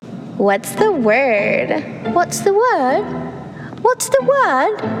What's the word? What's the word? What's the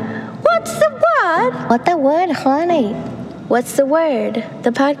word? What's the word? What the word, honey? What's the word? The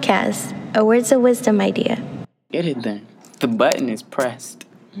podcast, a words of wisdom idea. Get it then. The button is pressed.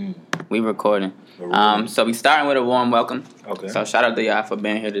 We recording. So we starting with a warm welcome. Okay. So shout out to y'all for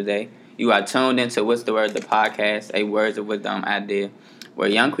being here today. You are tuned into What's the Word? The podcast, a words of wisdom idea, where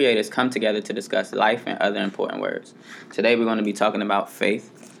young creators come together to discuss life and other important words. Today we're going to be talking about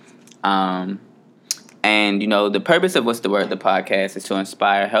faith. And, you know, the purpose of What's the Word? The podcast is to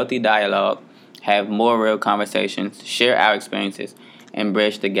inspire healthy dialogue, have more real conversations, share our experiences, and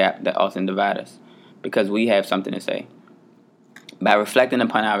bridge the gap that often divides us, because we have something to say. By reflecting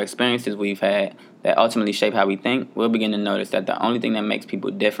upon our experiences we've had that ultimately shape how we think, we'll begin to notice that the only thing that makes people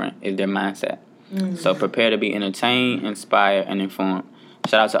different is their mindset. So prepare to be entertained, inspired, and informed.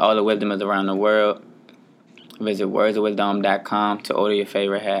 Shout out to all the wisdomers around the world. Visit wordsofwisdom.com to order your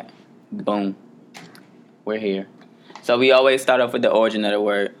favorite hat. Boom. We're here. So we always start off with the origin of the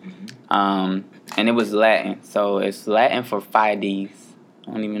word. And it was Latin. So it's Latin for fides.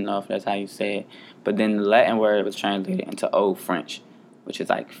 I don't even know if that's how you say it. But then the Latin word was translated into Old French, which is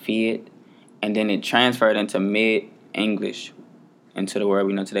like fiat. And then it transferred into mid-English, into the word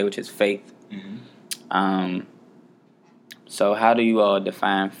we know today, which is faith. So how do you all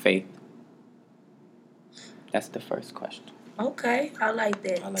define faith? That's the first question. Okay, I like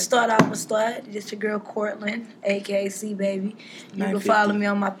that. Start off with Start. It's your girl Cortland, a.k.a. C-Baby. You can follow me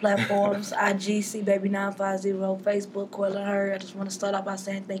on my platforms, IG, C-Baby950, Facebook, Cortland Her. I just want to start off by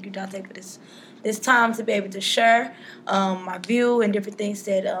saying thank you, Dante, for this time to be able to share my view and different things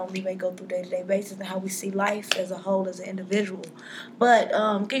that we may go through day-to-day basis and how we see life as a whole, as an individual. But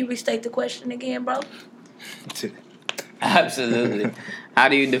can you restate the question again, bro? Absolutely. How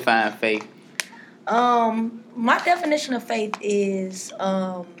do you define faith? My definition of faith is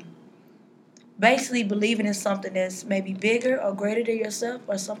basically believing in something that's maybe bigger or greater than yourself,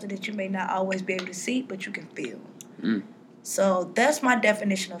 or something that you may not always be able to see, but you can feel. So that's my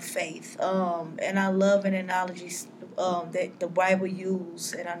definition of faith. And I love an analogy that the Bible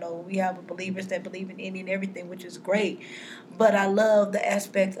uses. And I know we have believers that believe in any and everything, which is great. But I love the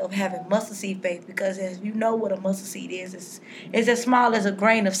aspect of having mustard seed faith, because as you know what a mustard seed is, it's as small as a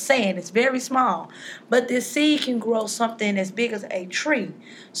grain of sand. It's very small. But this seed can grow something as big as a tree.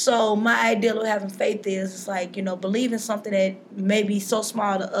 So my ideal of having faith is, it's like, you know, believing something that may be so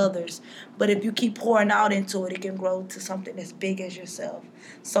small to others, but if you keep pouring out into it, it can grow to something as big as yourself.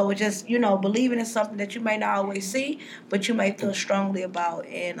 So it's just, you know, believing in something that you may not always see, but you may feel strongly about,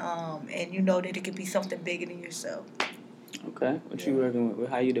 and you know that it can be something bigger than yourself. Okay. What you working with?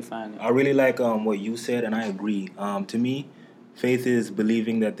 How you define it? I really like what you said, and I agree. To me, faith is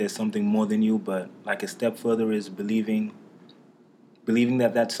believing that there's something more than you, but like a step further is believing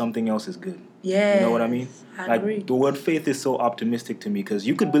that something else is good. Yeah. You know what I mean? I agree. The word faith is so optimistic to me, because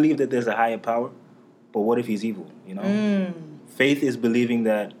you could believe that there's a higher power, but what if he's evil, you know? Faith is believing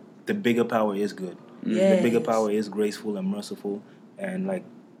that the bigger power is good. Yes. The bigger power is graceful and merciful, and like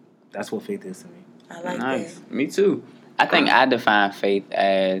that's what faith is to me. I like Nice. that. Me too. I think I define faith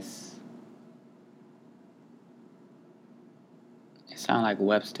as, it sounds like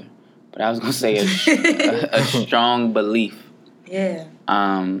Webster, but I was gonna say a strong belief. Yeah.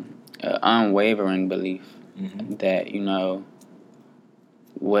 An unwavering belief that, you know,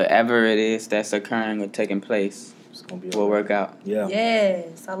 whatever it is that's occurring or taking place will work out. Yeah.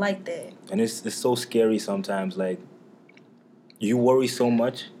 Yes, I like that. And it's so scary sometimes. Like, you worry so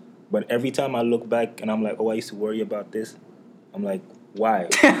much, but every time I look back and I'm like, oh, I used to worry about this, I'm like, why?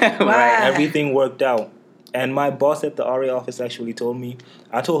 Why? Everything worked out. And my boss at the RA office actually told me,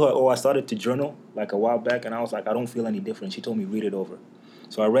 I told her, I started to journal like a while back, and I was like, I don't feel any different. She told me, read it over.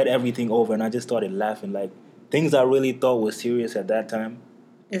 So I read everything over, and I just started laughing. Like, things I really thought were serious at that time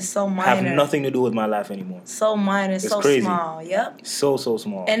It's so minor. have nothing to do with my life anymore. So minor, It's so crazy. small. Yep. So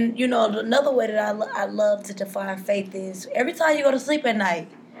small. And, you know, another way that I love to define faith is every time you go to sleep at night,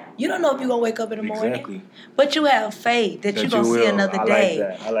 you don't know if you're going to wake up in the morning. Exactly. But you have faith that you're going to see another day.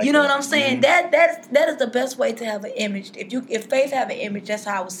 I like you know that. what I'm saying? That is the best way to have an image. If faith have an image, that's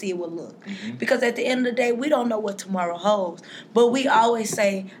how I would see it would look. Because at the end of the day, we don't know what tomorrow holds. But we always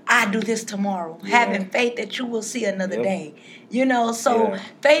say, I do this tomorrow. Having faith that you will see another day. You know, so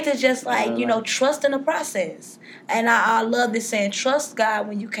faith is just like, you know, trust in the process. And I love this saying, trust God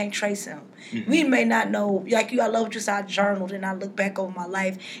when you can't trace him. We may not know, like you, I love what you said, I journaled and I look back over my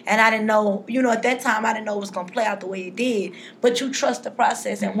life and I didn't know, you know, at that time I didn't know it was going to play out the way it did. But you trust the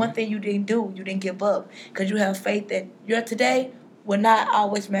process, and one thing you didn't do, you didn't give up, because you have faith that your today will not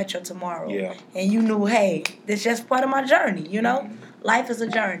always match your tomorrow. Yeah. And you knew, hey, this is just part of my journey, you know? Life is a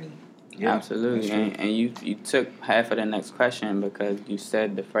journey. Yeah, Absolutely. that's true. And you took half of the next question because you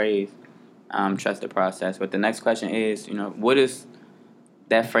said the phrase trust the process. But the next question is, what does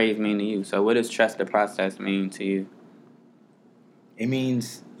that phrase mean to you? So what does trust the process mean to you? It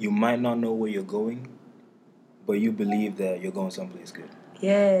means you might not know where you're going, but you believe that you're going someplace good.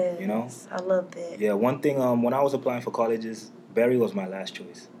 Yes. You know? I love that. Yeah, one thing, when I was applying for colleges, Barry was my last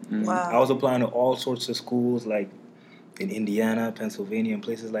choice. Wow. I was applying to all sorts of schools, like in Indiana, Pennsylvania, and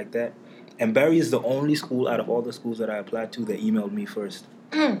places like that. And Barry is the only school out of all the schools that I applied to that emailed me first.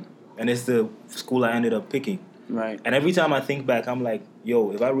 And it's the school I ended up picking. Right. And every time I think back, I'm like,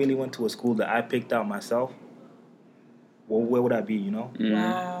 yo, if I really went to a school that I picked out myself, well, where would I be,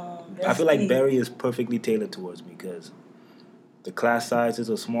 Wow. I feel like Barry is perfectly tailored towards me because the class sizes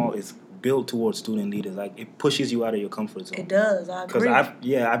are small. It's built towards student leaders. Like, it pushes you out of your comfort zone. It does. I agree.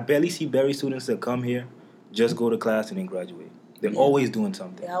 Because I barely see Barry students that come here, just go to class and then graduate. They're always doing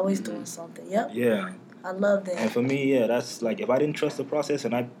something. They're always doing something. Yep. Yeah. I love that. And for me, that's like, if I didn't trust the process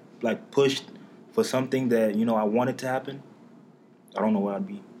and I like pushed for something that, I wanted to happen, I don't know where I'd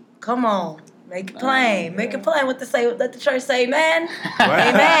be. Come on. Make it plain. Make it plain. What to say? Let the church say amen. Right.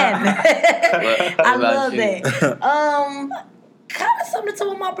 Amen. I about love you? that. Kind of something to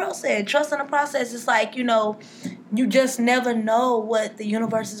what my bro said. Trust in the process. It's like, you just never know what the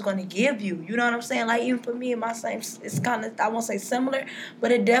universe is going to give you. You know what I'm saying? Like, even for me and my same, it's kind of, I won't say similar,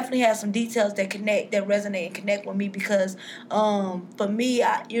 but it definitely has some details that connect, that resonate and connect with me because for me,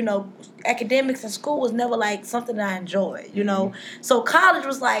 academics in school was never like something that I enjoyed, So college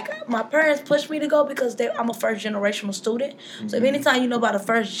was like, my parents pushed me to go because I'm a first generational student. So if anytime you know about a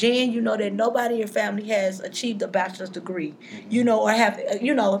first gen, you know that nobody in your family has achieved a bachelor's degree, or have,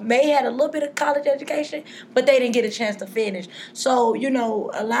 may had a little bit of college education, but they didn't get a chance to finish. So,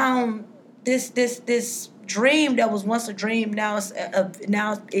 allowing this dream that was once a dream, now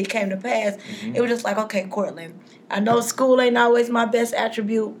it came to pass. It was just like, okay, Cortland, I know school ain't always my best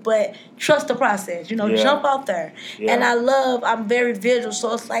attribute, but trust the process. Jump out there. Yeah. And I'm very visual,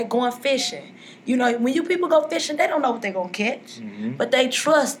 so it's like going fishing. When you people go fishing, they don't know what they're gonna catch, but they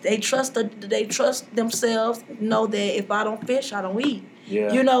trust themselves. Know that if I don't fish, I don't eat.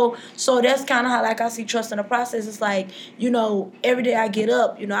 Yeah. So that's kind of how I see trust in the process. It's like, every day I get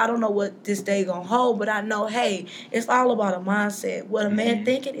up, I don't know what this day gonna hold, but I know, hey, it's all about a mindset. What a man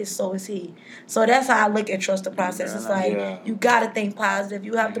thinking is, so is he. So that's how I look at trust the process. It's like, you gotta think positive.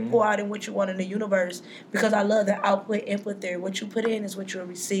 You have to pour out in what you want in the universe, because I love the output input theory. What you put in is what you'll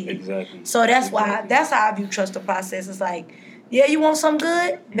receive. Exactly. So that's how I view trust the process. It's like, yeah, you want something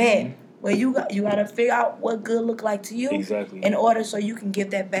good, man. Well, you gotta figure out what good look like to you, in order so you can give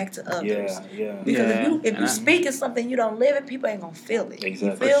that back to others. Yeah. Because if you speak in something you don't live it, people ain't gonna feel it.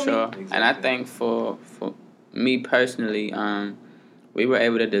 Exactly. You feel Sure. me? Exactly. And I think for me personally, we were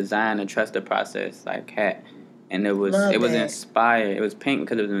able to design a trust the process like hat, and it was Love that. inspired. It was pink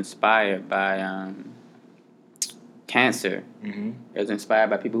because it was inspired by cancer. It was inspired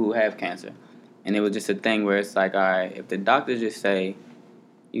by people who have cancer, and it was just a thing where it's like, all right, if the doctors just say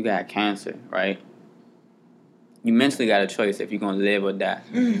you got cancer, right? You mentally got a choice if you're gonna live or die.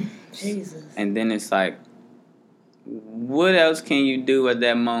 Jesus. And then it's like, what else can you do at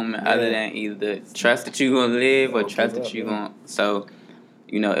that moment other than either trust that you're gonna live or trust that you're gonna? So,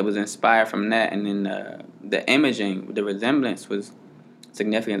 it was inspired from that, and then the imaging, the resemblance was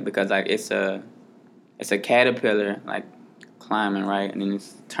significant because like it's a caterpillar like climbing, right, and then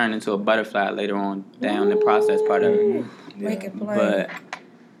it's turned into a butterfly later on down the process part of it. Make it plain. But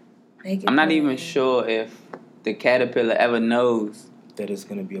I'm not even sure if the caterpillar ever knows that it's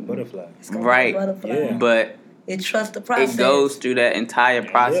gonna be a butterfly. It's gonna right. be a butterfly. Yeah. But it trusts the process. it goes through that entire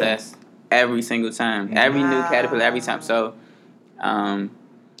process every single time. Every new caterpillar, every time. So,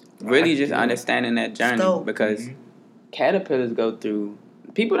 really just understanding that journey because caterpillars go through.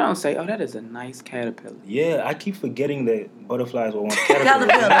 People don't say, "Oh, that is a nice caterpillar." Yeah, I keep forgetting that butterflies were once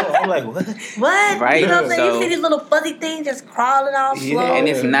caterpillars. I'm like, what? What? Right. You know what I'm saying? So, you see these little fuzzy things just crawling all slow. And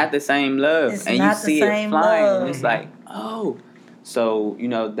it's not the same love. It's and not you the see it same flying. love. And it's like, oh. So,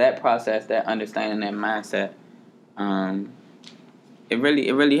 that process, that understanding, that mindset, it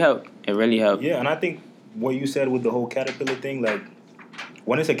really helped. It really helped. Yeah, and I think what you said with the whole caterpillar thing, like,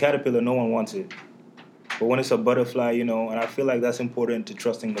 when it's a caterpillar, no one wants it. But when it's a butterfly, and I feel like that's important to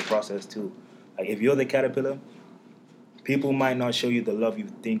trusting the process too. Like, if you're the caterpillar, people might not show you the love you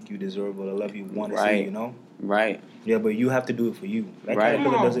think you deserve or the love you want to see, Right. Yeah, but you have to do it for you. That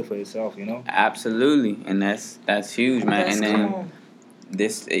caterpillar does it for itself, Absolutely. And that's huge, man. That's and then cool.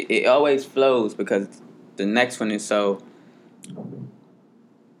 it always flows because the next one is so,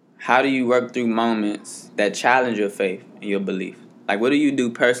 how do you work through moments that challenge your faith and your belief? Like, what do you do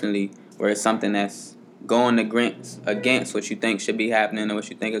personally where it's something that's going against what you think should be happening or what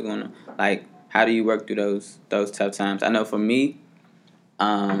you think is going to, like, how do you work through those tough times? I know for me,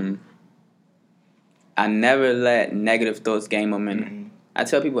 I never let negative thoughts gain momentum. Mm-hmm. I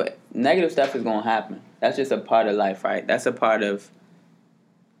tell people negative stuff is going to happen. That's just a part of life, right? That's a part of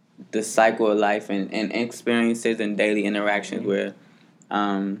the cycle of life and experiences and daily interactions where,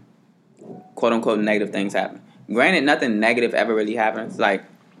 quote unquote, negative things happen. Granted, nothing negative ever really happens. Like,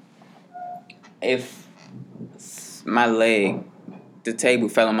 if the table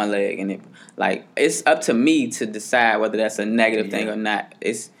fell on my leg, and it's up to me to decide whether that's a negative thing or not.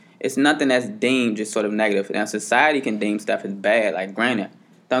 It's nothing that's deemed just sort of negative. Now, society can deem stuff as bad. Like, granted,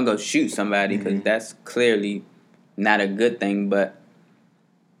 don't go shoot somebody because that's clearly not a good thing. But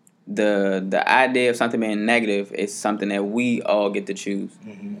the idea of something being negative is something that we all get to choose.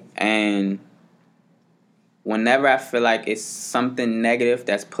 Mm-hmm. And whenever I feel like it's something negative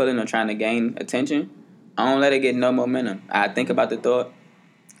that's pulling or trying to gain attention, I don't let it get no momentum. I think about the thought,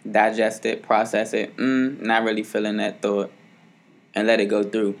 digest it, process it. Not really feeling that thought, and let it go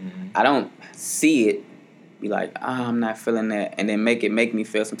through. Mm-hmm. I don't see it, be like, I'm not feeling that, and then make me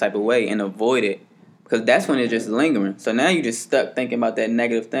feel some type of way and avoid it, because that's when it's just lingering. So now you're just stuck thinking about that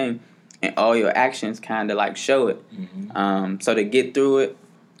negative thing, and all your actions kind of like show it. Mm-hmm. So to get through it,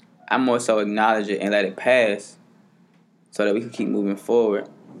 I more so acknowledge it and let it pass, so that we can keep moving forward.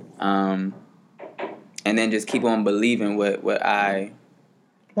 And then just keep on believing what I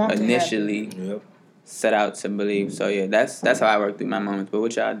initially set out to believe. So yeah, that's how I work through my moments. But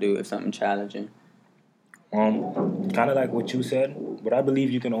what y'all do if something challenging? Kind of like what you said, but I believe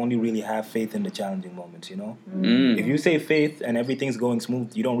you can only really have faith in the challenging moments, you know? If you say faith and everything's going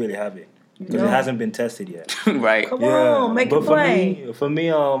smooth, you don't really have it. Because it hasn't been tested yet. Right. Come on, make it plain. For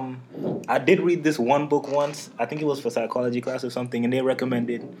me, I did read this one book once. I think it was for psychology class or something, and they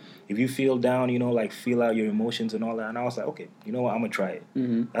recommended if you feel down, you know, like feel out your emotions and all that. And I was like, okay, you know what, I'm going to try it.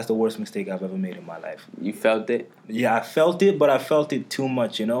 Mm-hmm. That's the worst mistake I've ever made in my life. You felt it? Yeah, I felt it, but I felt it too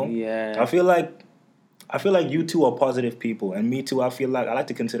much, you know? Yeah. I feel like you two are positive people, and me too. I like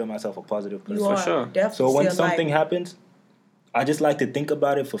to consider myself a positive person. You are, for sure. Definitely. So when something happens, I just like to think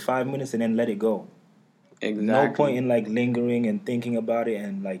about it for 5 minutes and then let it go. Exactly. No point in like lingering and thinking about it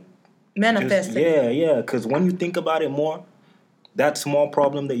and like manifesting. Yeah. Because when you think about it more, that small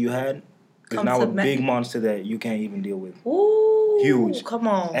problem that you had is now a big monster that you can't even deal with. Ooh, huge. Come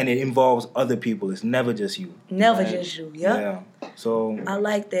on. And it involves other people. It's never just you. Never just you. Yep. Yeah. So I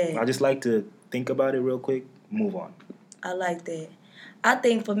like that. I just like to think about it real quick, move on. I like that. I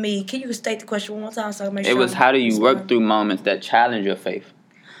think for me, can you state the question one more time so I can make sure? It was how do you work through moments that challenge your faith?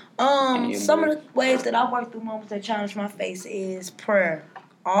 Some of the ways that I work through moments that challenge my faith is prayer.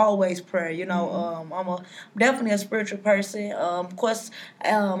 Always prayer. You know, I'm definitely a spiritual person. Of course,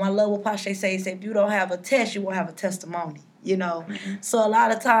 I love what Pache says. If you don't have a test, you won't have a testimony. You know, so a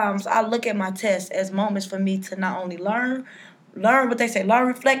lot of times I look at my tests as moments for me to not only learn what they say, learn,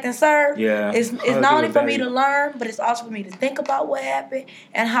 reflect, and serve. Yeah. It's not only for me to learn, but it's also for me to think about what happened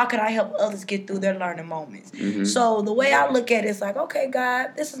and how can I help others get through their learning moments. Mm-hmm. So the way I look at it is like, okay,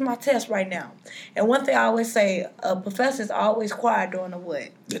 God, this is my test right now. And one thing I always say, a professor is always quiet during a what?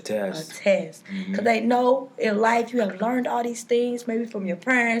 The test. A test. Because they know in life you have learned all these things, maybe from your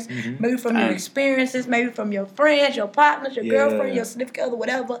parents, maybe from your experiences, maybe from your friends, your partners, your girlfriend, your significant other,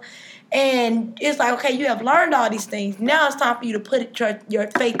 whatever. And it's like, okay, you have learned all these things. Now it's time for you to put your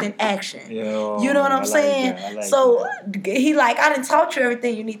faith in action. Yo, you know what I'm saying? Like so he like, I done taught you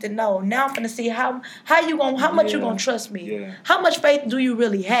everything you need to know. Now I'm gonna see how much you gonna trust me. Yeah. How much faith do you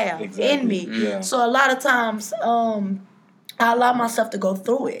really have in me? Yeah. So a lot of times, I allow myself to go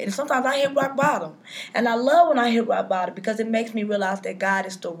through it. And sometimes I hit rock bottom. And I love when I hit rock bottom because it makes me realize that God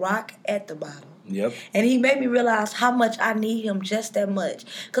is the rock at the bottom. Yep. And he made me realize how much I need him just that much.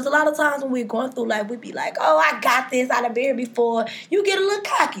 Because a lot of times when we're going through life, we be like, oh, I got this. I done been here before. You get a little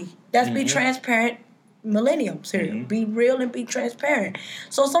cocky. That's be transparent. Millenniums here. Be real and be transparent.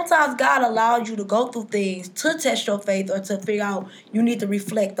 So sometimes God allows you to go through things to test your faith or to figure out you need to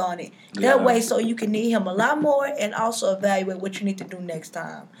reflect on it. That way so you can need him a lot more and also evaluate what you need to do next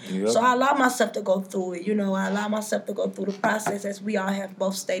time. Yep. So I allow myself to go through it. You know, I allow myself to go through the process as we all have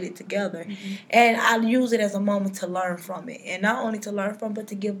both stated together. And I use it as a moment to learn from it. And not only to learn from it, but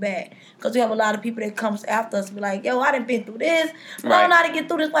to give back. Because we have a lot of people that comes after us and be like, yo, I done been through this. But I don't know how to get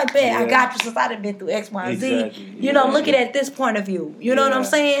through this like that. I got you since I done been through X, Y, and Z. Exactly. You know, look at it at this point of view. You know what I'm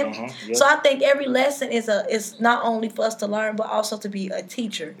saying? Yep. So I think every lesson is not only for us to learn, but also to be a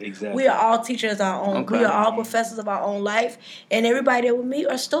teacher. Exactly. We are all teachers of our own. Okay. We are all professors of our own life. And everybody that we meet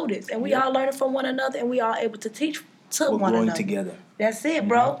are students. And we all learning from one another and we are able to teach to we're one growing another. together. That's it,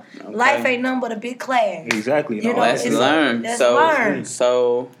 bro. Okay. Life ain't nothing but a big class. Exactly. You know, Let's it's- learn. let's So, learn.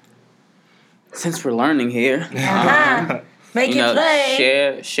 so since we're learning here, Uh-huh. Make you it know,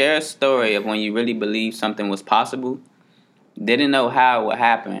 play. share a story of when you really believed something was possible, didn't know how it would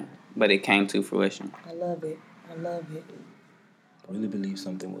happen, but it came to fruition. I love it. I love it. I really believe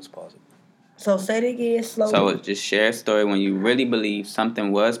something was possible. So say it again slowly. So just share a story when you really believed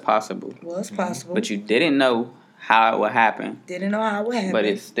something was possible, Was possible. but you didn't know how it would happen, Didn't know how it would happen. but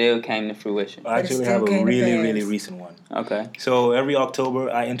it still came to fruition. I it actually still have a came to really, pass. really recent one. Okay. So every October,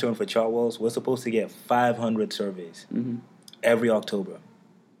 I intern for Chartwells. We're supposed to get 500 surveys every October,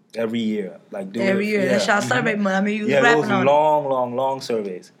 every year. Like Every year. That's y'all survey month. I mean, you was Yeah, rapping those on long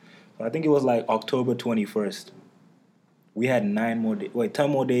surveys. So I think it was like October 21st. We had 10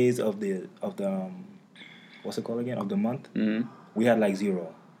 more days of the what's it called again? Of the month. Mm-hmm. We had like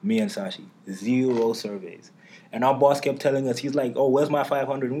 0. Me and Sashi, 0 surveys. And our boss kept telling us, he's like, "Oh, where's my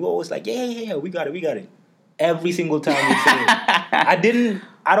 500?" And we were always like, "Yeah, we got it." Every single time we say it.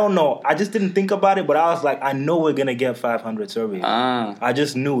 I don't know. I just didn't think about it, but I was like, I know we're gonna get 500 surveys. I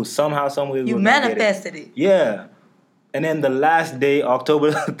just knew somehow, some way we You were gonna get manifested it. Yeah. And then the last day,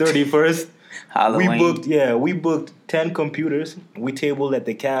 October 31st, Halloween. we booked 10 computers. We tabled at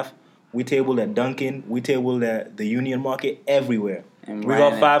the CAF. We tabled at Dunkin'. We tabled at the Union Market, everywhere. And We ran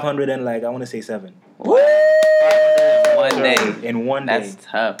got it. 500 and like, I want to say 7. One day. In one day. That's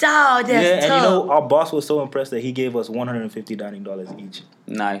tough. Dog, that's And tough. you know, our boss was so impressed that he gave us $150 dining each.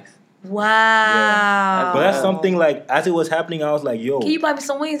 Nice. Wow. But that's something like, as it was happening, I was like, yo. Can you buy me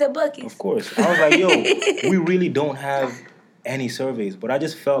some wings at Buc-ee's? Of course. I was like, yo, we really don't have any surveys. But I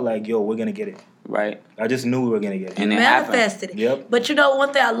just felt like, yo, we're going to get it. Right. I just knew we were going to get it. And it Manifested it. Yep. But you know,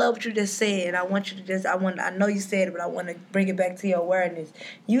 one thing I love what you just said, and I want you to just, I know you said it, but I want to bring it back to your awareness.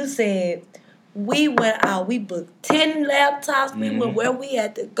 You said, we went out, we booked 10 laptops, we went where we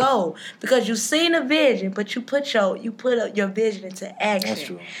had to go. Because you seen a vision, but you put your vision into action. That's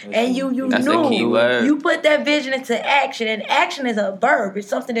true. And you That's knew a key word. you put that vision into action, and action is a verb. It's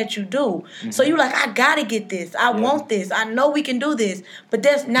something that you do. So you like, I gotta get this. I want this. I know we can do this. But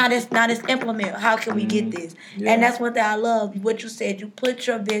that's implement. How can we get this? Yeah. And that's one thing I love. What you said, you put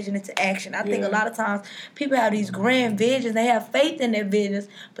your vision into action. I think a lot of times people have these grand visions. They have faith in their visions,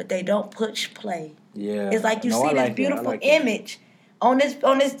 but they don't push play. Yeah. It's like you No, I see like this beautiful that. I like that. image on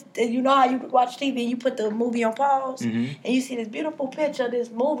this. You know how you watch TV and you put the movie on pause, and you see this beautiful picture of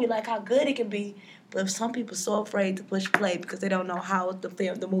this movie, like how good it can be. But some people so afraid to push play because they don't know how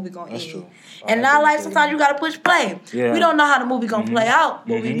the movie gonna That's end. true. And in our life, sometimes you gotta push play. Yeah. We don't know how the movie gonna play out,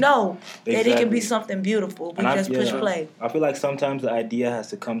 but we know that it can Exactly. be something beautiful. We And just push play I feel like sometimes the idea has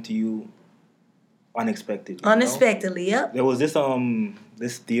to come to you unexpectedly. unexpectedly. Yep. There was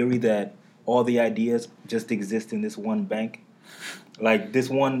this theory that all the ideas just exist in this one bank. Like this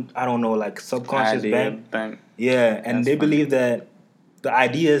one, I don't know, like subconscious bank. Yeah, and That's they funny. believe that the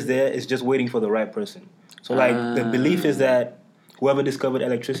idea is there, it's just waiting for the right person. So like the belief is that whoever discovered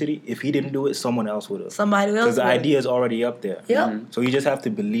electricity, if he didn't do it, someone else would have. Somebody else. Because the would. idea is already up there. Yep. So you just have to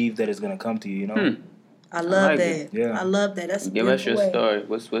believe that it's gonna come to you, you know? I love like that. it. Yeah. I love that. That's a Give us your beautiful way.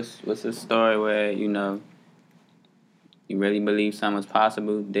 story. What's the story where, you know, you really believed something was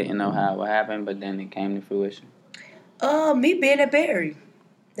possible, didn't know how it would happen, but then it came to fruition? Me being at Barry.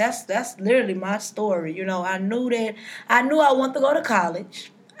 That's literally my story. You know, I knew I wanted to go to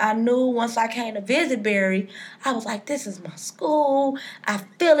college. I knew once I came to visit Barry, I was like, this is my school. I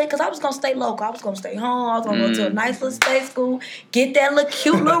feel it, because I was going to stay local. I was going to stay home. I was going to go to a nice little state school, get that little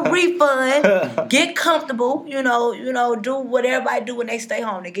cute little refund, get comfortable, you know, do what everybody do when they stay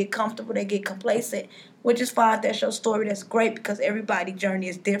home. They get comfortable, they get complacent, which is fine. That's your story. That's great, because everybody's journey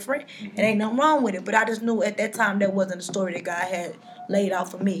is different, and ain't nothing wrong with it. But I just knew at that time that wasn't the story that God had laid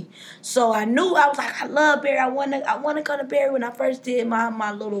out for me. So I knew, I was like, I love Barry. I want to go to Barry. When I first did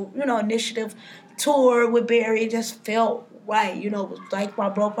my little, initiative tour with Barry, it just felt right. It was like my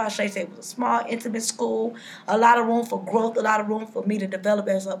bro Pache said, it was a small, intimate school, a lot of room for growth, a lot of room for me to develop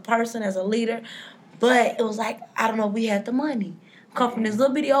as a person, as a leader. But it was like, I don't know, we had the money. Come from this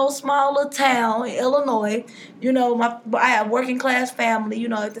little bitty old small little town in Illinois. I had a working class family.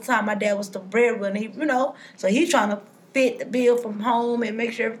 At the time my dad was the breadwinner, so he's trying to fit the bill from home and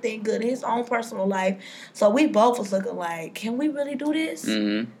make sure everything good in his own personal life. So we both was looking like, can we really do this?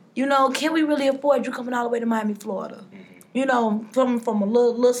 Mm-hmm. Can we really afford you coming all the way to Miami, Florida? From a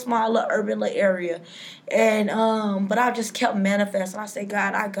little small, little urban little area. And but I just kept manifesting. I said,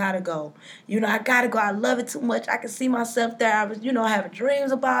 God, I gotta go. I gotta go. I love it too much. I can see myself there. I was, having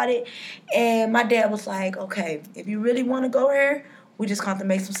dreams about it. And my dad was like, okay, if you really want to go here, We just got to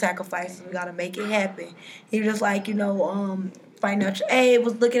make some sacrifices. We got to make it happen. He was just like, financial aid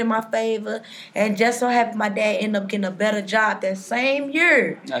was looking in my favor. And just so happened my dad ended up getting a better job that same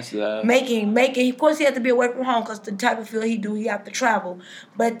year. That's love. Making, of course he had to be away from home because the type of field he do, he have to travel.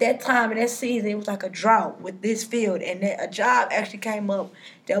 But that time in that season, it was like a drought with this field. And a job actually came up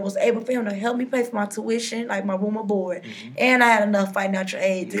that was able for him to help me pay for my tuition, like my room and board. Mm-hmm. And I had enough financial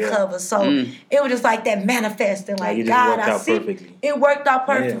aid to cover. So it was just like that manifesting. Like, God, I see. Perfectly. It worked out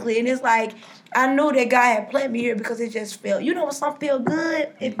perfectly. Yeah. And it's like, I knew that God had planted me here because it just felt, when something feel good,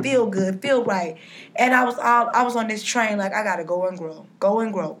 it feel good, feel right. And I was on this train like, I got to go and grow.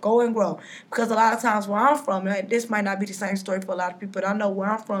 Because a lot of times where I'm from, this might not be the same story for a lot of people, but I know where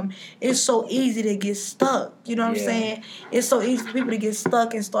I'm from, it's so easy to get stuck. You know what I'm saying? It's so easy for people to get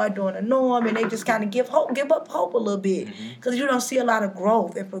stuck and start doing the norm, and they just kind of give up hope a little bit. Because you don't see a lot of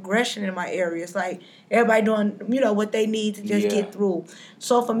growth and progression in my area. It's like everybody doing, what they need to just get through.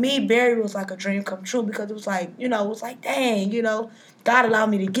 So for me, Barry was like a dream come true because it was like, dang, God allowed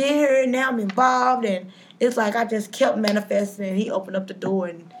me to get here, and now I'm involved, and it's like I just kept manifesting, and he opened up the door,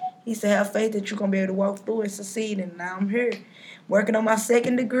 and he said, have faith that you're going to be able to work through and succeed, and now I'm here working on my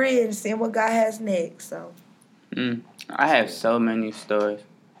second degree and seeing what God has next, so. I have so many stories.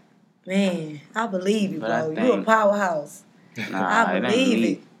 Man, I believe you, bro. You're a powerhouse. Nah, I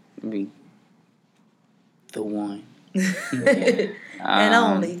believe it. Be the one. And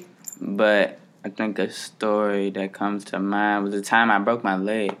only. But I think a story that comes to mind was the time I broke my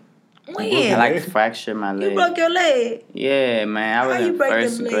leg. When? I fractured my leg. You broke your leg? Yeah, man. I was in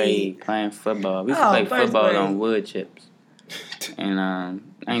first grade playing football. We used to play football on wood chips. And I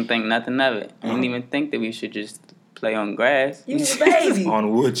didn't think nothing of it. I didn't even think that we should just play on grass. You was a baby.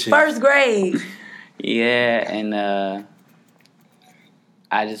 On wood chips. First grade. Yeah, and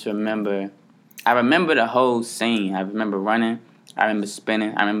I just remember the whole scene. I remember running. I remember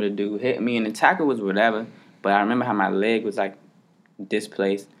spinning. I remember the dude hit me, and the tackle was whatever. But I remember how my leg was like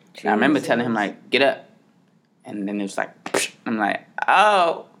displaced. And I remember telling him like, "Get up," and then it was like, psh. I'm like,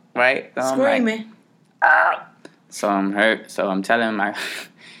 "Oh," right? So screaming. I'm like, "Oh." So I'm hurt. So I'm telling my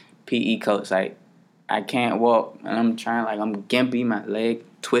PE coach like, I can't walk, and I'm trying I'm gimpy, my leg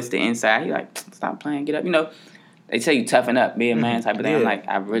twisted inside. He like, stop playing, get up. They tell you toughen up, be a man type of thing. I'm like,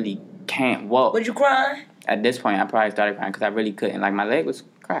 I really can't walk. Was you crying? At this point, I probably started crying because I really couldn't. Like, my leg was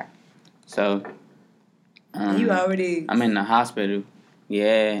cracked. So, you already... I'm in the hospital.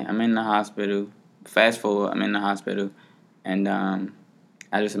 Yeah, I'm in the hospital. Fast forward, I'm in the hospital. And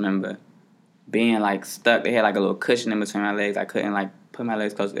I just remember being, stuck. They had, a little cushion in between my legs. I couldn't, put my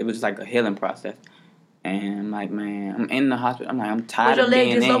legs close. It was just, a healing process. And I'm like, man, I'm in the hospital. I'm like, I'm tired of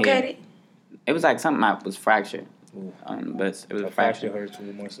being in here. Was your leg dislocated? It was, something that was fractured. But it was a fracture. Hurts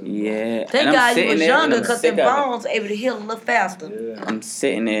more so. Yeah. Thank God you was younger because the bones able to heal a little faster. Yeah. I'm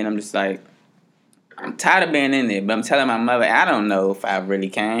sitting there and I'm just like, I'm tired of being in there. But I'm telling my mother, I don't know if I really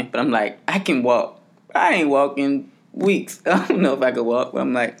can. But I'm like, I can walk. I ain't walking weeks. I don't know if I could walk. But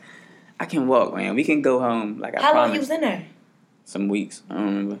I'm like, I can walk, man. We can go home. I How long you was in there? Some weeks. I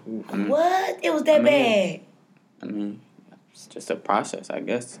don't remember. What? It was that bad? It's just a process, I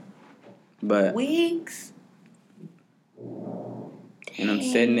guess. But weeks? And I'm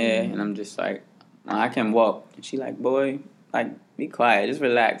sitting there, and I'm just like, I can walk. And she like, boy, be quiet. Just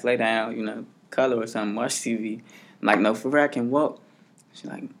relax. Lay down, color or something. Watch TV. I'm like, no, for real, I can walk. She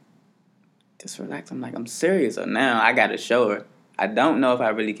like, just relax. I'm like, I'm serious. So now I got to show her. I don't know if I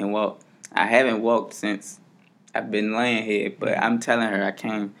really can walk. I haven't walked since I've been laying here, but I'm telling her I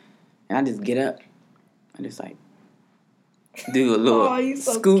can. And I just get up. I just do a little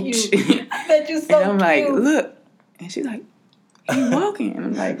scooch. Cute. I bet you so and I'm cute. like, look. And she's like, he walking. And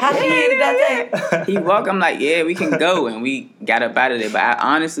I'm like, how she ended that? He walk. I'm like, yeah, we can go. And we got up out of there. But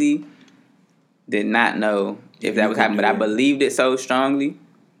I honestly did not know if that was happening. But I believed it so strongly.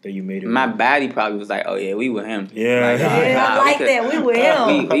 That you made it. My body probably was like, oh, yeah, we with him. Yeah. I like that. We with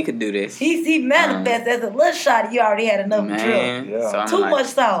him. We could do this. He manifest as a little shot. You already had enough drill. Yeah. So Too much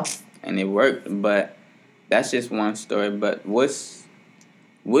sauce. And it worked. But that's just one story. But what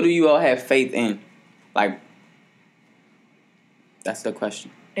do you all have faith in? That's the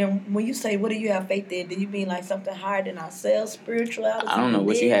question. And when you say, what do you have faith in, do you mean something higher than ourselves, spirituality? I don't know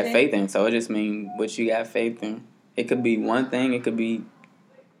what you have faith in. So it just means what you got faith in. It could be one thing. It could be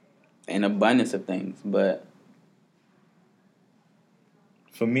an abundance of things. But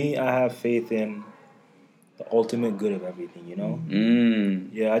for me, I have faith in the ultimate good of everything,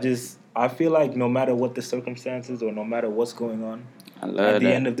 Yeah, I feel like no matter what the circumstances or no matter what's going on, at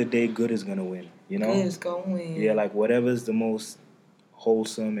the end of the day, good is going to win, Good is going to win. Yeah, whatever's the most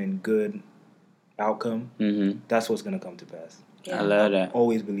wholesome and good outcome, that's what's going to come to pass. Yeah. I love that.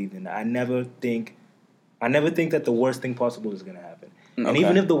 Always believed in that. I never think that the worst thing possible is gonna happen. And Okay.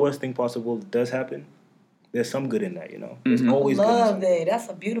 even if the worst thing possible does happen, there's some good in that, you know. There's Mhm. always Love goodness. that. That's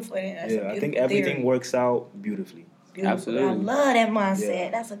a beautiful. That's a Yeah, beautiful I think everything theory. works out beautifully. Beautiful. Absolutely. I love that mindset. Yeah.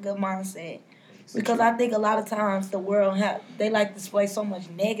 That's a good mindset. Because I think a lot of times the world they like to display so much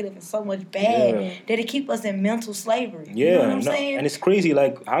negative and so much bad Yeah. that it keep us in mental slavery. Yeah, You know what I'm no, saying? and it's crazy,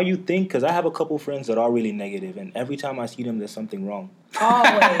 like how you think. Because I have a couple friends that are really negative, and every time I see them, there's something wrong. Always.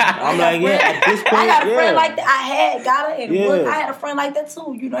 I'm like, yeah, at this point, I got a yeah. friend like that. Yeah. I had a friend like that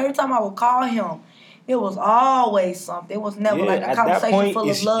too. You know, every time I would call him, it was always something. It was never Yeah, like a at that conversation point, full of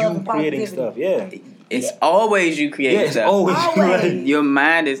it's love you and creating positivity. stuff. Yeah, It's always you create yeah, it's stuff. always you. Always. Right. Your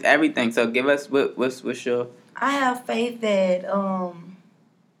mind is everything. So give us what's your I have faith that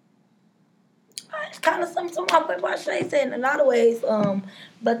it's kind of something I said in a lot of ways.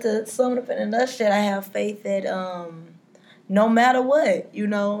 But to sum it up in a nutshell, I have faith that no matter what,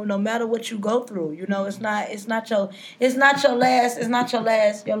 no matter what you go through, it's not your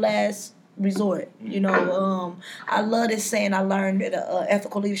last resort. I love this saying I learned at a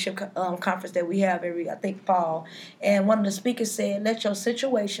ethical leadership conference that we have every, I think, fall. And one of the speakers said, "Let your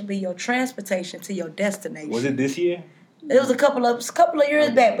situation be your transportation to your destination." Was it this year? It was a couple of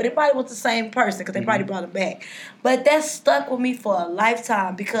years back, but it probably was the same person because they probably brought it back. But that stuck with me for a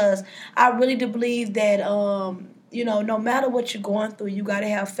lifetime because I really do believe that no matter what you're going through, you got to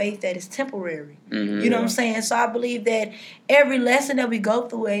have faith that it's temporary. Mm-hmm. You know what I'm saying? So I believe that every lesson that we go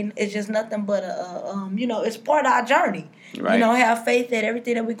through is just nothing but it's part of our journey. Right. Have faith that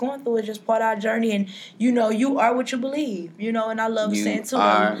everything that we're going through is just part of our journey, and you are what you believe. And I love saying too. You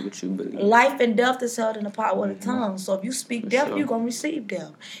are what you believe. Life and death is held in the power of the tongue. So if you speak death, sure. you're gonna receive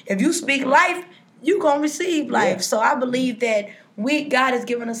death. If you speak life, you're gonna receive life. Yeah. So I believe that God has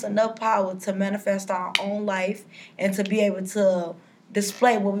given us enough power to manifest our own life and to be able to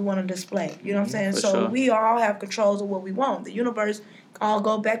display what we want to display. You know what I'm saying? For So sure. we all have controls of what we want. The universe, all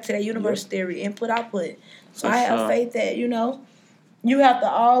go back to that universe theory, input, output. So For I have sure. faith that, you have to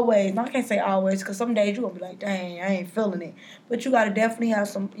always, I can't say always, because some days you're going to be like, dang, I ain't feeling it. But you got to definitely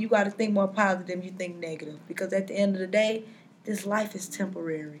you got to think more positive than you think negative. Because at the end of the day, this life is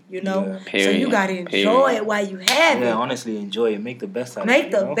temporary, Yeah. So Period. you got to enjoy it while you have Yeah, it. honestly, enjoy it. Make the best out of it.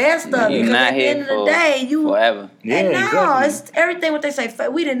 Make the best of it. You're Because not at the here end of the for day, forever. Yeah, and no, exactly. it's everything what they say.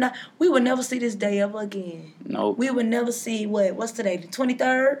 We would never see this day ever again. Nope. We would never see what's today, the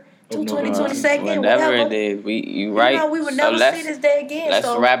 23rd, Of 22nd, Whatever whatever. it is, you right. We would So never see this day again. Let's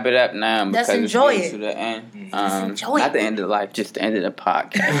so wrap it up now because let's enjoy it's it. getting to the end. enjoy Not it. the end of life, just the end of the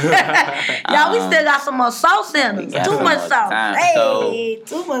podcast. Y'all, we still got some more sauce in we us. got Too some much more sauce. time. Hey,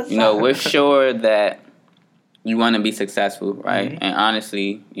 too much sauce. We're sure that you want to be successful, right? And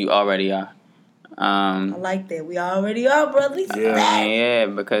honestly, you already are. I like that. We already are, brother. Yeah.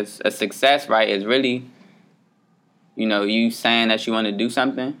 Because a success, right, is really, you saying that you want to do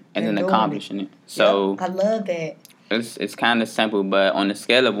something and then doing accomplishing it. So I love that. it's kind of simple, but on a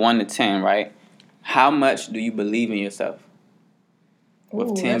scale of 1 to 10, right? How much do you believe in yourself? With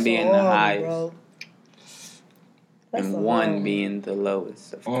Ooh, 10 that's being a the hard one, highest bro. That's a and hard 1 one. being the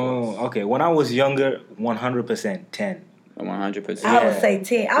lowest, of course. Oh, okay. When I was younger, 100% 10. 100%. I would say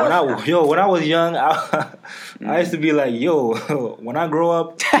 10. When I was young, I used to be like, yo, when I grow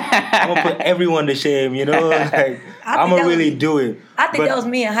up, I'm gonna put everyone to shame, Like I'm gonna really do it. I think But- that was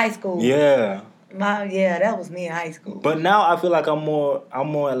me in high school. Yeah. That was me in high school. But now I feel like I'm more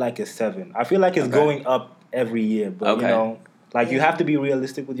at like a 7. I feel like it's going up every year, but Okay. you have to be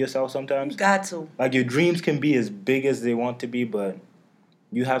realistic with yourself sometimes. You got to. Like your dreams can be as big as they want to be, but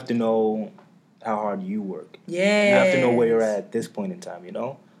you have to know how hard you work. Yeah. You have to know where you're at this point in time,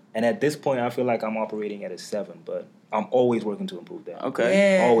 And at this point, I feel like I'm operating at a 7, but I'm always working to improve that.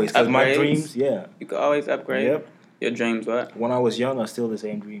 Okay. Yeah. Always, because my Upgrades. dreams, You can always upgrade. Yep. Your dreams, what? When I was young, I still the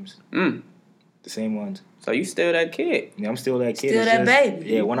same dreams, the same ones. So you still that kid. Yeah, I'm still that kid. Still It's that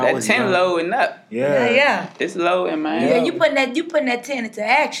baby. Yeah, when I That was 10 young. low and up. Yeah. It's low in my Yeah, you putting that 10 into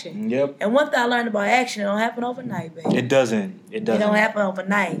action. Yep. And one thing I learned about action, it don't happen overnight, baby. It doesn't. It don't happen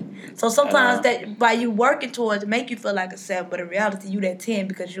overnight. So sometimes Uh-huh. that by you working towards it make you feel like a 7, but in reality you that 10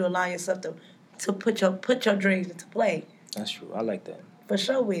 because you allow yourself to put your dreams into play. That's true. I like that. For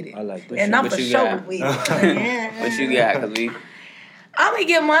sure with it. I like that. And I'm What for you sure got? with it. What you got? Cause I'm gonna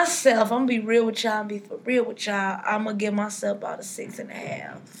give myself, I'm gonna be real with y'all, I'm gonna give myself about a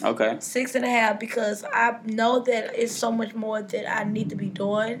 6.5. okay. 6.5 because I know that it's so much more that I need to be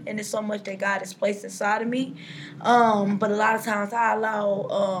doing and it's so much that God has placed inside of me. But a lot of times I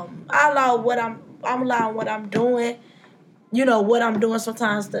allow what I'm allowing what I'm doing what I'm doing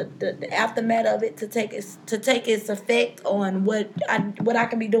sometimes, the aftermath of it to take its effect on what I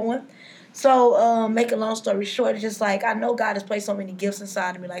can be doing. So, make a long story short, it's just like I know God has placed so many gifts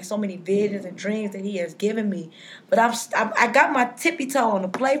inside of me, like so many visions and dreams that He has given me. But I got my tippy toe on the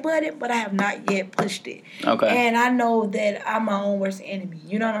play button, but I have not yet pushed it. Okay. And I know that I'm my own worst enemy.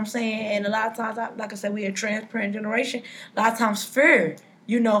 You know what I'm saying? And a lot of times, like I said, we're a transparent generation. A lot of times, fear,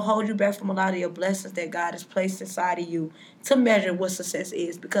 hold you back from a lot of your blessings that God has placed inside of you to measure what success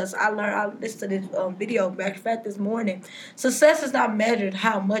is. Because I listened to this video, matter of fact, this morning. Success is not measured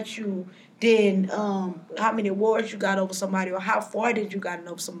how much you did, how many awards you got over somebody, or how far did you got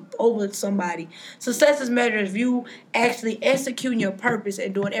over somebody. Success is measured if you actually executing your purpose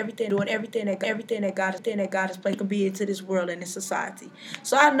and doing everything that God has placed to be into this world and this society.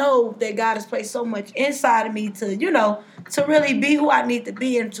 So I know that God has placed so much inside of me to to really be who I need to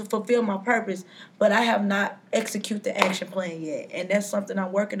be and to fulfill my purpose. But I have not executed the action plan yet. And that's something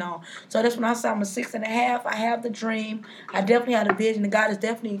I'm working on. So that's when I say I'm a 6.5. I have the dream. I definitely have the vision. And God has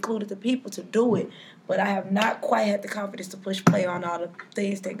definitely included the people to do it. But I have not quite had the confidence to push play on all the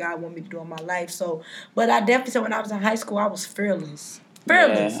things that God want me to do in my life. So, but I definitely said when I was in high school, I was fearless.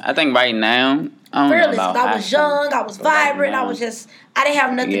 Yeah, I think right now, I don't fearless. know about I was young. I was vibrant. I didn't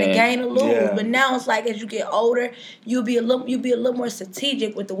have nothing to gain or lose. Yeah. But now it's like as you get older, you'll be a little more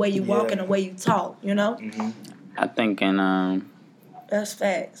strategic with the way you walk and the way you talk. Mm-hmm. I think that's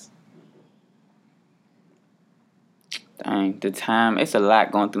facts. Dang, the time, it's a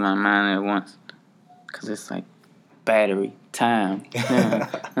lot going through my mind at once. Because it's like battery, time.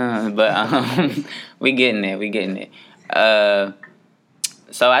 But we getting there.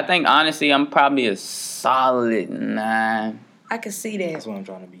 So I think, honestly, I'm probably a solid 9. I can see that. That's what I'm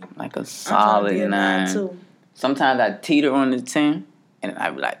trying to be. Like a solid 9. Too. Sometimes I teeter on the 10, and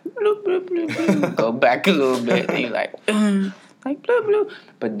I be like, bloop, bloop, bloop, bloop, go back a little bit. And you're like bloop, bloop.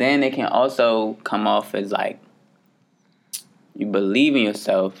 But then it can also come off as like, you believe in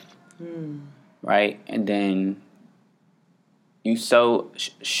yourself, right? And then you so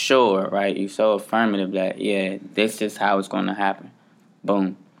sure, right? You so affirmative that, yeah, this is how it's going to happen.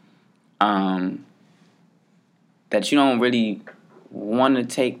 Boom. That you don't really want to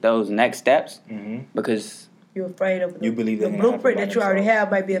take those next steps because you're afraid of you believe the blueprint that you already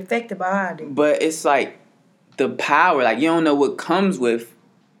have might be affected behind it. But it's like the power, like you don't know what comes with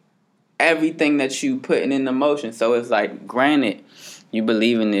everything that you putting into motion. So it's like, granted, you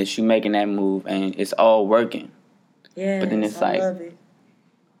believe in this, you making that move, and it's all working. Yeah. But then it's I like, love it.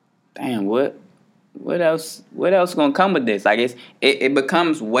 Damn, what else gonna come with this? Like it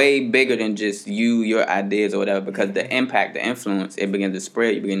becomes way bigger than just your ideas or whatever, because the impact, the influence, it begins to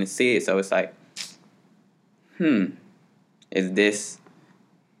spread, you begin to see it. So it's like, is this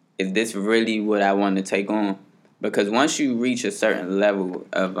really what I want to take on? Because once you reach a certain level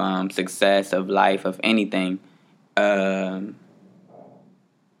of success, of life, of anything, you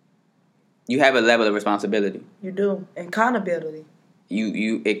have a level of responsibility. You do. Accountability.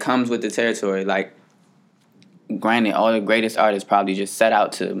 It comes with the territory. Like, granted, all the greatest artists probably just set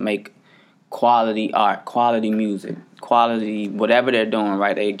out to make quality art, quality music, quality whatever they're doing,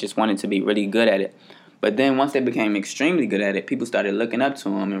 right? They just wanted to be really good at it. But then once they became extremely good at it, people started looking up to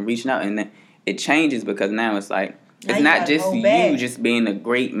them and reaching out, and then it changes because now it's like, it's not just you just being a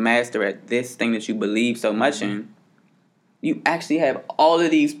great master at this thing that you believe so much in. You actually have all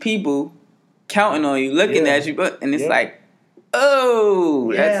of these people counting on you, looking at you, and it's like,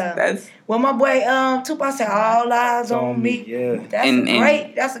 oh, that's. Well, my boy Tupac said, "All eyes on me." Yeah,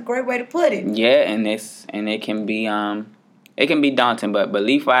 That's a great way to put it. Yeah, and it can be daunting, but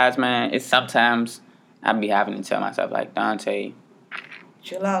belief wise, man, it's sometimes I be having to tell myself like, Dante,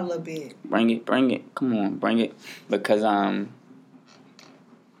 chill out a little bit. Bring it. Come on, bring it, because I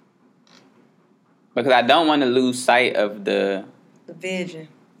don't want to lose sight of the vision.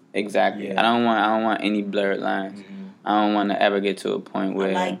 Exactly. Yeah. I don't want any blurred lines. Mm-hmm. I don't want to ever get to a point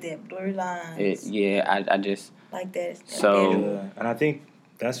where I like that blurred lines. I just like that. So and I think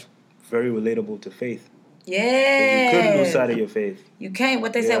that's very relatable to faith. Yeah. You couldn't lose sight of your faith. You can't.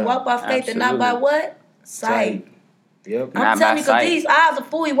 What they said, walk by faith and not by what? Sight. Yep. I'm telling you, because these eyes are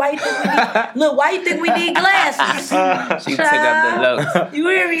fooey. Why you think we need glasses? She took up the notes. You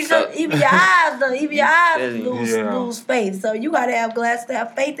hear me? So, even your eyes lose faith. So you got to have glasses to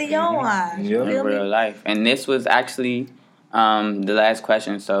have faith in your own eyes. Yep. In real life. And this was actually the last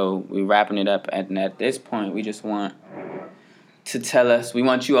question. So we're wrapping it up. And at this point, we just want we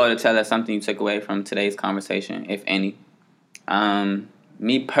want you all to tell us something you took away from today's conversation, if any.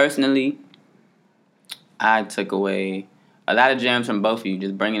 Me personally, I took away a lot of gems from both of you,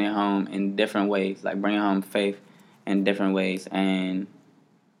 just bringing it home in different ways, like bringing home faith in different ways, and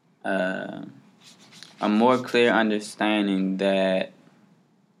a more clear understanding that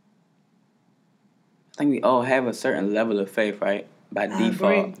I think we all have a certain level of faith, right? By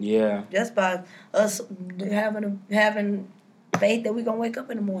default. Agree. Yeah. Just by us having faith that we're gonna wake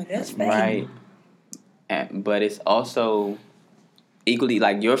up in the morning. That's faith. Right. But it's also equally,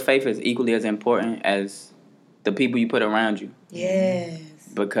 like, your faith is equally as important as the people you put around you. Yes.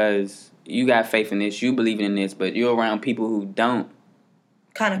 Because you got faith in this, you believe in this, but you're around people who don't.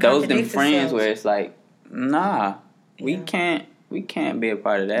 Kind of Those them friends where it's like, nah, we can't be a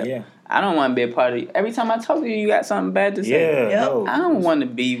part of that. Yeah. I don't want to be a part of it. Every time I talk to you, you got something bad to say. Yeah. Yep. No. I don't want to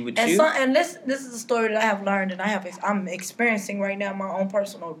be with you. And this is a story that I have learned and I'm experiencing right now in my own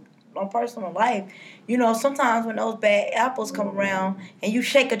personal life. You know, sometimes when those bad apples come around and you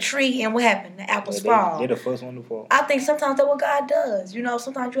shake a tree and what happened? The apples fall. They're the first one to fall. I think sometimes that's what God does. You know,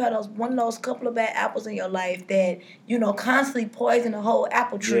 sometimes you have one of those couple of bad apples in your life that, you know, constantly poison the whole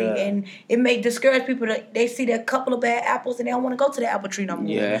apple tree. Yeah. And it may discourage people that they see that couple of bad apples and they don't want to go to the apple tree no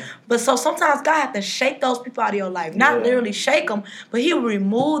more. Yeah. But so sometimes God has to shake those people out of your life. Not literally shake them, but He will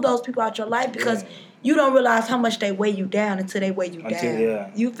remove those people out your life because you don't realize how much they weigh you down until they weigh you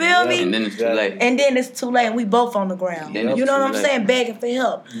down. You feel me? And then it's too late. And then it's too late and we both on the ground. Then You know what I'm too late. saying? Begging for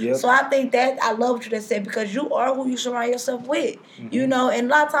help. Yep. So I think that I love what you just said because you are who you surround yourself with. Mm-hmm. You know, and a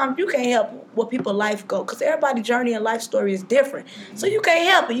lot of times you can't help what people's life go because everybody's journey and life story is different. So you can't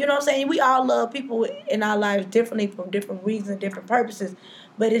help it. You know what I'm saying? We all love people in our lives differently for different reasons, different purposes.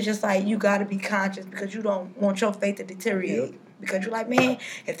 But it's just like you got to be conscious because you don't want your faith to deteriorate. Yep. Because you're like, man,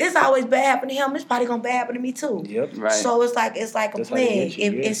 if this always bad happen to him, it's probably gonna bad happen to me too. Yep. Right. So it's like a That's how they plague.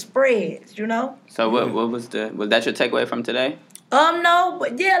 get you, It spreads, you know. So what was that your takeaway from today? No,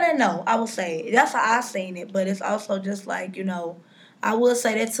 but yeah and no. I will say that's how I seen it. But it's also just like, you know, I will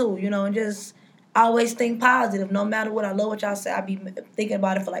say that too. You know, and just always think positive. No matter what, I love what y'all say. I be thinking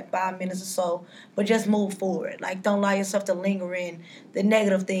about it for like 5 minutes or so. But just move forward. Like, don't allow yourself to linger in the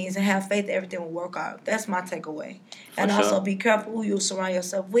negative things and have faith that everything will work out. That's my takeaway. And sure. also be careful who you surround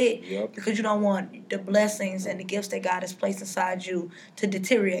yourself with. Yep. Because you don't want the blessings and the gifts that God has placed inside you to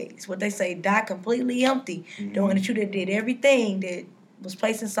deteriorate. It's what they say, die completely empty. Knowing that you did everything that was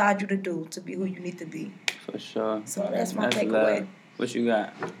placed inside you to do to be who you need to be. For sure. So that's my That's takeaway. love. What you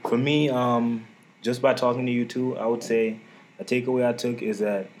got? For me, just by talking to you two, I would say a takeaway I took is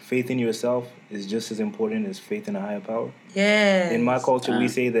that faith in yourself is just as important as faith in a higher power. Yes. In my culture, we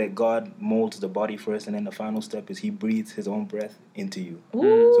say that God molds the body first, and then the final step is He breathes His own breath into you. Ooh.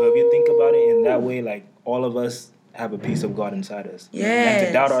 So if you think about it in that way, like all of us have a piece of God inside us. Yes. And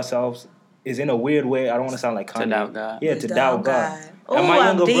to doubt ourselves is in a weird way. I don't want to sound like Kanye. To doubt God. Yeah, to doubt God. Ooh, And my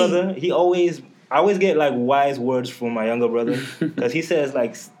I'm younger deep. brother, I always get like wise words from my younger brother because he says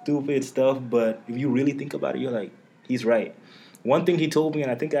like stupid stuff, but if you really think about it, you're like, he's right. One thing he told me,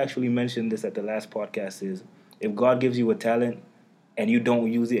 and I think I actually mentioned this at the last podcast, is if God gives you a talent and you don't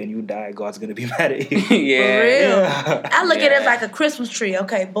use it and you die, God's going to be mad at you. Yeah. For real. Yeah. I look at it as like a Christmas tree.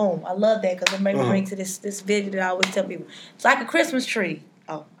 Okay, boom. I love that because it made me bring to this vision that I always tell people. It's like a Christmas tree.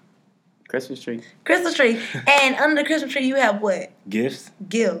 Oh. Christmas tree. Christmas tree. And under the Christmas tree, you have what? Gifts.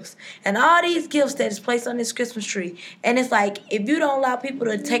 Gifts. And all these gifts that is placed on this Christmas tree. And it's like, if you don't allow people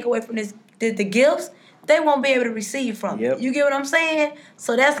to take away from the gifts, they won't be able to receive from Yep. it. You get what I'm saying?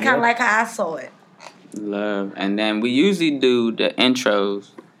 So that's kind of Yep. like how I saw it. Love. And then we usually do the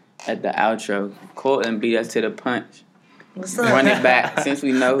intros at the outro. Courtland beat us to the punch. What's up? Run it back since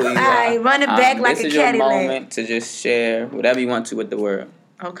we know who you are. Alright, run it back like this a is your Cadillac. moment to just share whatever you want to with the world.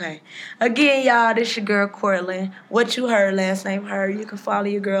 Okay. Again, y'all, this your girl, Courtland. What you heard, last name Heard. You can follow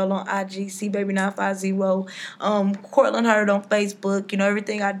your girl on IG, cbaby950. Courtland Heard on Facebook. You know,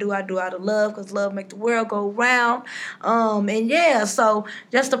 everything I do out of love because love make the world go round. And yeah, so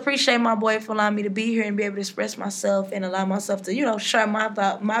just appreciate my boy for allowing me to be here and be able to express myself and allow myself to, you know, share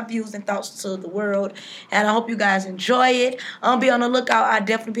my views and thoughts to the world. And I hope you guys enjoy it. Be on the lookout. I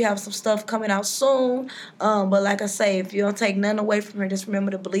definitely have some stuff coming out soon. But like I say, if you don't take none away from here, just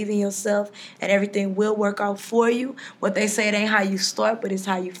remember to believe in yourself and everything will work out for you. What they say, it ain't how you start, but it's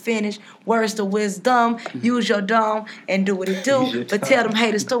how you finish. Words to wisdom. Use your dome and do what it do. But tell them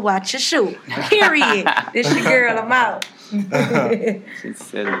haters to watch your shoe. Period. This your girl. I'm out. She's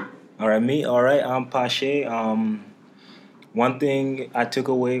silly. All right, I'm Pache. One thing I took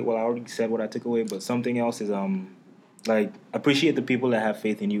away, well, I already said what I took away, but something else is like, appreciate the people that have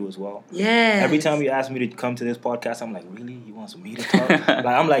faith in you as well. Yeah. Every time you ask me to come to this podcast, I'm like, really? He wants me to talk? Like,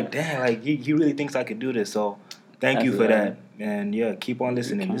 I'm like, damn, like, he really thinks I could do this. So thank you for that. And yeah, keep on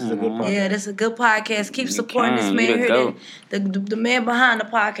listening. This is a good podcast. Yeah, this is a good podcast. Keep supporting this can. man You the here. GOAT. The man behind the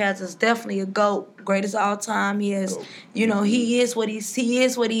podcast is definitely a GOAT, greatest of all time. He is, GOAT. you know, he is what he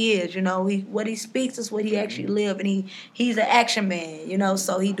is. You know, what he speaks is what he actually live, and he's an action man. You know,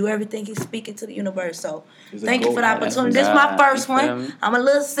 so he do everything he's speaking to the universe. So He's a thank you GOAT, for the man. opportunity. That's This is my God. first You feel one. me? I'm a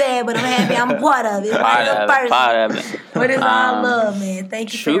little sad, but I'm happy. I'm a part of it. Part of it. But it's all love, man.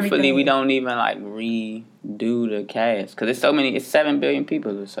 Thank you. For Truthfully, everything. we don't even like redo the cast because it's so many. It's 7 billion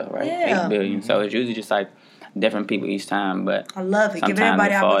people or so, right? Yeah. 8 billion. So it's usually just like different people each time. But I love it. Give sometimes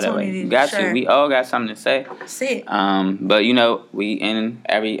everybody it fall that way. opportunity. Got to share. to. We all got something to say. That's it. But you know, we end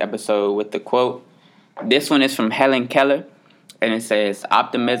every episode with the quote. This one is from Helen Keller, and it says,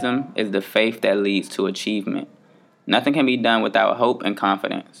 "Optimism is the faith that leads to achievement. Nothing can be done without hope and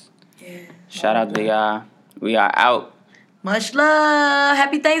confidence." Yeah. Shout out to y'all. We are out. Much love.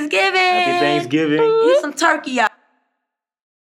 Happy Thanksgiving. Happy Thanksgiving. Eat some turkey, y'all.